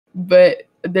But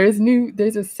there's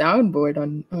a soundboard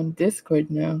on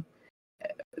Discord now.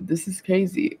 This is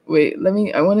crazy. Wait,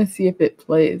 I want to see if it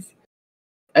plays.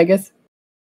 I guess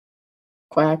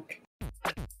quack.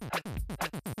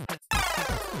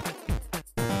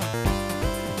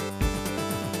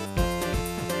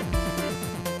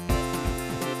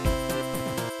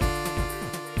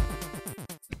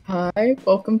 Hi,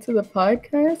 welcome to the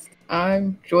podcast.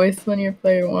 I'm Joyce, Linear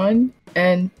Player One,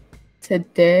 and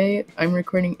today I'm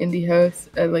recording Indie House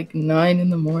at like 9 in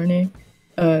the morning,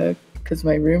 because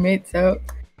my roommate's out.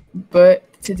 But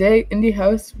today, Indie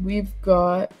House, we've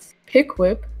got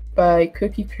Pikwip by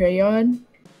cookiecrayon,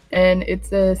 and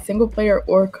it's a single-player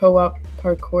or co-op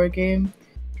parkour game.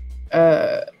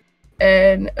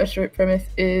 And a short premise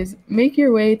is make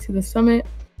your way to the summit.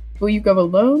 Will you go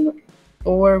alone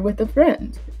or with a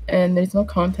friend? And there's no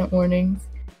content warnings.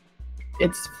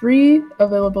 It's free,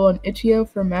 available on itch.io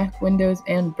for Mac, Windows,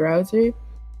 and browser.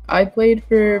 I played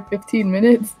for 15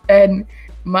 minutes, and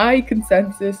my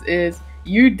consensus is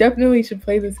you definitely should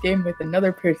play this game with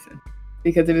another person,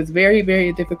 because it is very,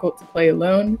 very difficult to play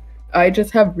alone. I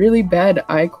just have really bad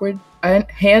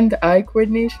hand-eye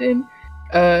coordination,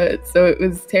 so it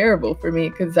was terrible for me,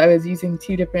 because I was using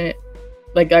two different,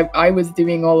 I was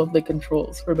doing all of the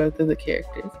controls for both of the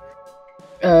characters.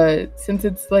 Since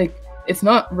it's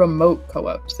not remote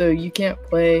co-op, so you can't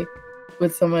play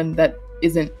with someone that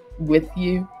isn't with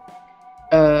you.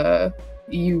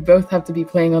 You both have to be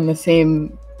playing on the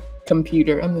same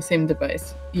computer, on the same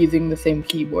device, using the same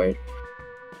keyboard.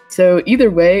 So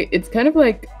either way, it's kind of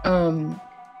like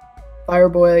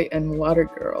Fireboy and Water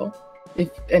Girl, if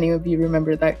any of you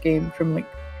remember that game from like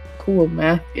cool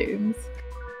math games.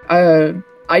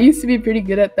 I used to be pretty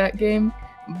good at that game,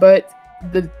 but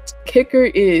the kicker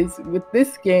is, with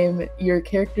this game, your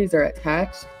characters are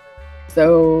attached,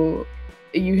 so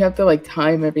you have to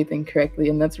time everything correctly,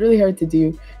 and that's really hard to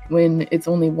do when it's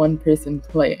only one person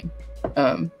playing.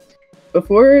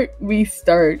 Before we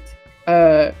start,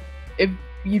 if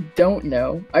you don't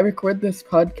know, I record this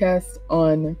podcast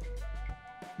on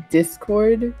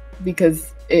Discord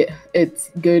because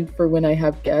it's good for when I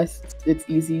have guests. It's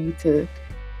easy to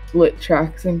split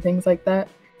tracks and things like that.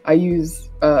 I use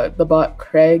the bot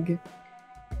Craig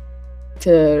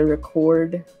to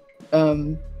record,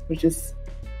 which is,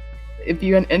 if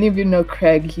any of you know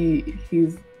Craig, he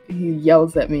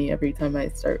yells at me every time I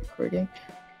start recording.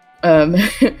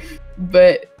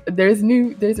 But there's a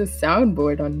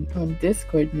soundboard on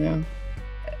Discord now.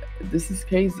 This is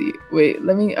crazy. Wait,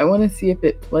 I want to see if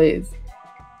it plays.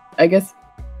 I guess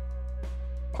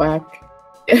quack.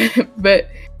 But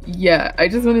yeah, I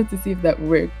just wanted to see if that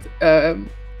worked.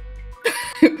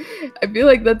 I feel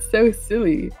like that's so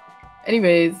silly.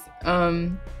 Anyways,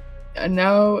 and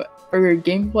now for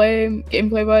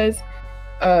gameplay wise,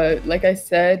 like I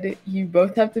said, you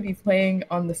both have to be playing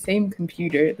on the same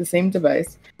computer, the same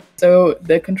device. So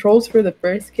the controls for the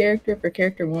first character, for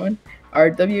character 1, are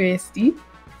WASD,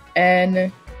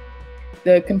 and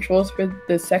the controls for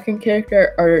the second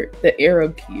character are the arrow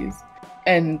keys.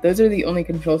 And those are the only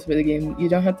controls for the game. You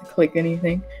don't have to click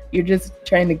anything. You're just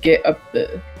trying to get up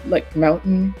the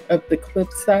mountain up the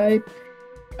cliff side.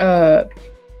 But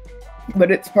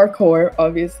it's parkour,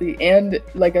 obviously, and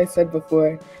like I said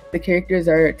before, the characters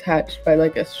are attached by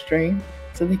a string,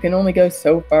 so they can only go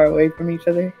so far away from each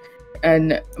other.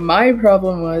 And my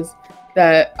problem was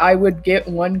that I would get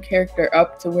one character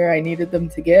up to where I needed them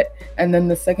to get, and then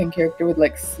the second character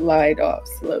would slide off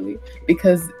slowly,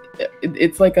 because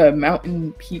it's like a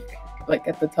mountain peak,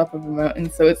 at the top of a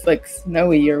mountain, so it's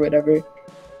snowy or whatever,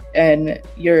 and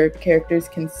your characters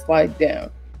can slide down.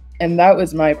 And that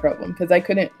was my problem, because I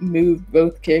couldn't move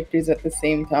both characters at the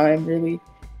same time, really,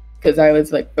 because I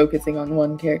was focusing on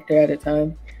one character at a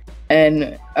time.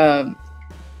 And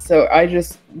so I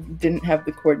just didn't have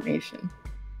the coordination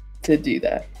to do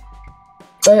that.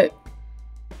 But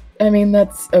I mean,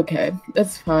 that's okay.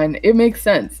 That's fine. It makes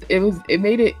sense. It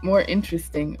made it more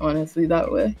interesting, honestly,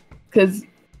 that way. Because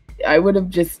I would have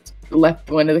just left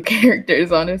one of the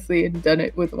characters, honestly, and done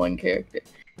it with one character.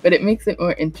 But it makes it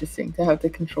more interesting to have to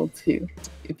control two.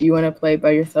 If you want to play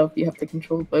by yourself, you have to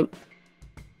control both.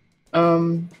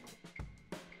 The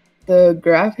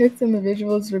graphics and the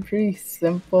visuals were pretty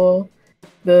simple.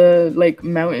 The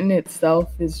mountain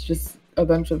itself is just a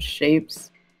bunch of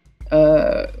shapes.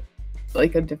 A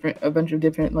bunch of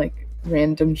different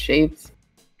random shapes,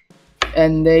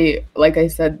 and they, like I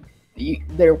said,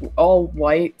 they're all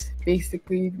white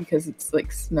basically, because it's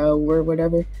snow or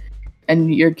whatever,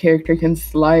 and your character can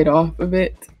slide off of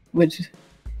it, which,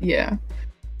 yeah.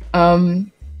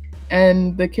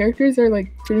 And the characters are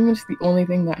pretty much the only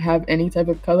thing that have any type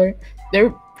of color. They're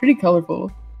pretty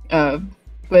colorful.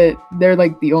 But they're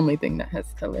like the only thing that has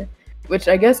color, which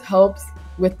I guess helps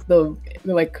with the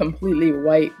like completely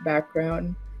white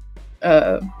background.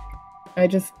 I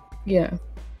just yeah.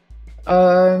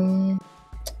 The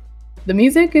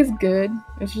music is good.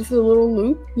 It's just a little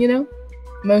loop, you know.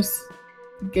 Most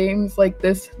games like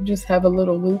this just have a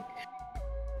little loop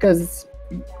because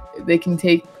they can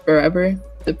take forever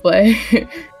to play.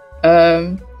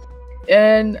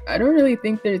 And I don't really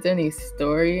think there's any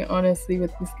story, honestly,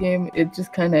 with this game. It's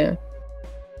just kind of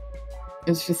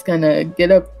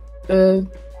get up the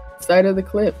side of the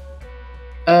cliff.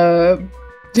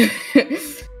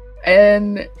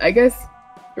 And I guess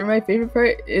for my favorite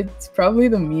part, it's probably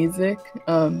the music,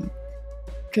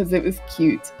 because it was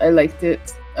cute. I liked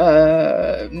it.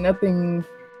 Nothing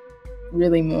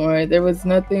really more. There was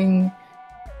nothing.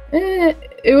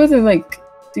 It wasn't like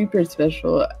super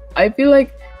special. I feel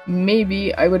like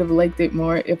maybe I would have liked it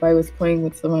more if I was playing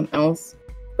with someone else.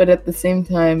 But at the same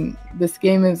time, this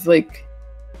game is like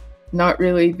not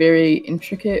really very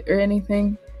intricate or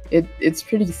anything. It's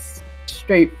pretty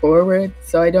straightforward,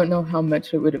 so I don't know how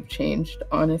much it would have changed,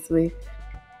 honestly.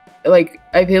 Like,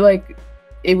 I feel like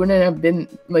it wouldn't have been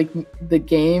like the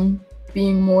game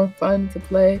being more fun to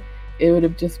play. It would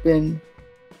have just been,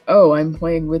 oh, I'm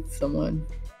playing with someone.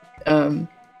 And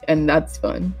that's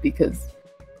fun because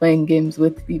playing games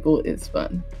with people is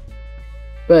fun.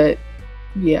 But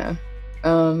yeah,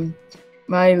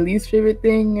 my least favorite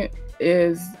thing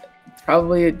is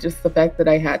probably just the fact that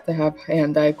I had to have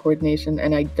hand-eye coordination,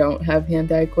 and I don't have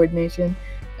hand-eye coordination,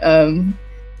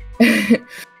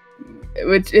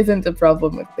 which isn't a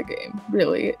problem with the game,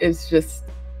 really. It's just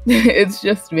it's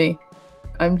just me.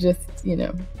 I'm just, you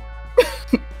know,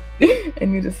 I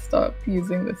need to stop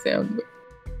using the sound.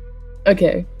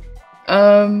 Okay.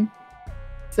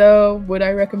 So would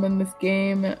I recommend this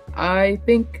game? I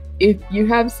think if you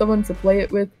have someone to play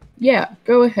it with, yeah,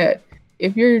 go ahead.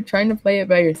 If you're trying to play it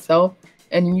by yourself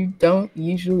and you don't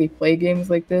usually play games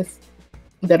like this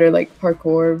that are like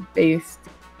parkour based,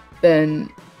 then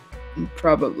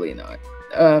probably not.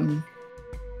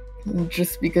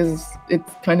 Just because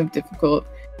it's kind of difficult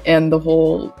and the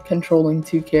whole controlling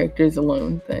two characters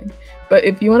alone thing. But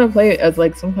if you want to play it as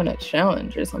like some kind of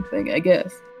challenge or something, I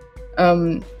guess.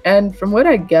 And from what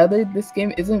I gathered, this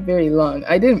game isn't very long.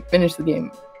 I didn't finish the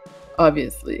game,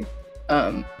 obviously,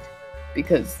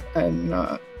 because I'm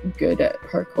not good at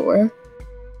parkour.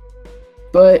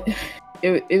 But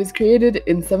it was created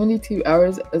in 72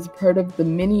 hours as part of the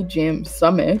Mini Jam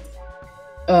Summit.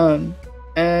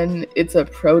 And it's a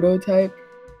prototype,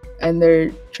 and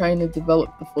they're trying to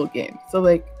develop the full game. So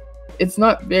like, it's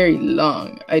not very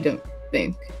long, I don't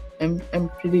think. I'm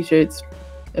pretty sure it's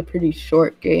a pretty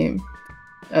short game,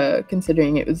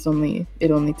 considering it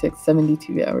only took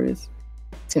 72 hours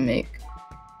to make.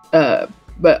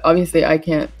 But obviously I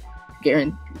can't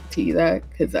guarantee that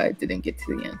because I didn't get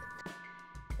to the end.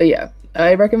 But yeah,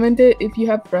 I recommend it if you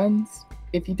have friends.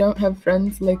 If you don't have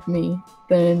friends like me,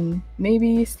 then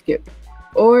maybe skip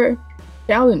or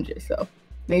challenge yourself.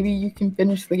 Maybe you can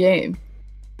finish the game,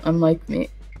 unlike me.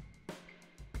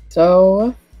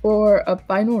 So for a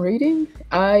final rating,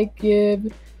 I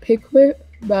give Pikwip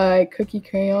by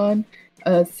cookiecrayon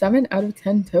a 7 out of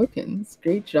 10 tokens.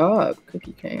 Great job,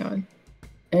 cookiecrayon.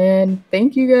 And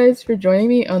thank you guys for joining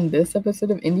me on this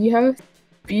episode of Indie House.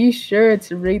 Be sure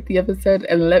to rate the episode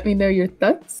and let me know your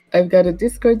thoughts. I've got a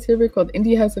Discord server called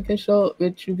Indie House Official,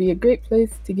 which would be a great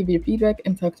place to give your feedback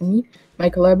and talk to me, my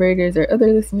collaborators, or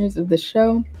other listeners of the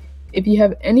show. If you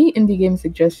have any indie game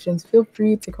suggestions, feel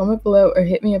free to comment below or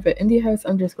hit me up at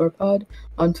indiehouse_pod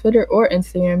on Twitter or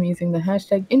Instagram using the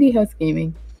hashtag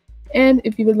IndieHouseGaming. And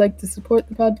if you would like to support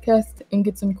the podcast and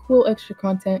get some cool extra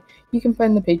content, you can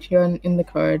find the Patreon in the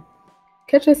card.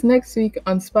 Catch us next week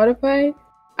on Spotify,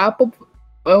 Apple...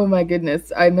 Oh my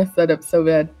goodness, I messed that up so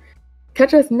bad.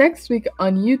 Catch us next week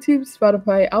on YouTube,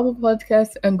 Spotify, Apple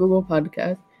Podcasts, and Google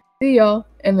Podcasts. See y'all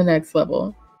in the next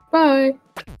level. Bye!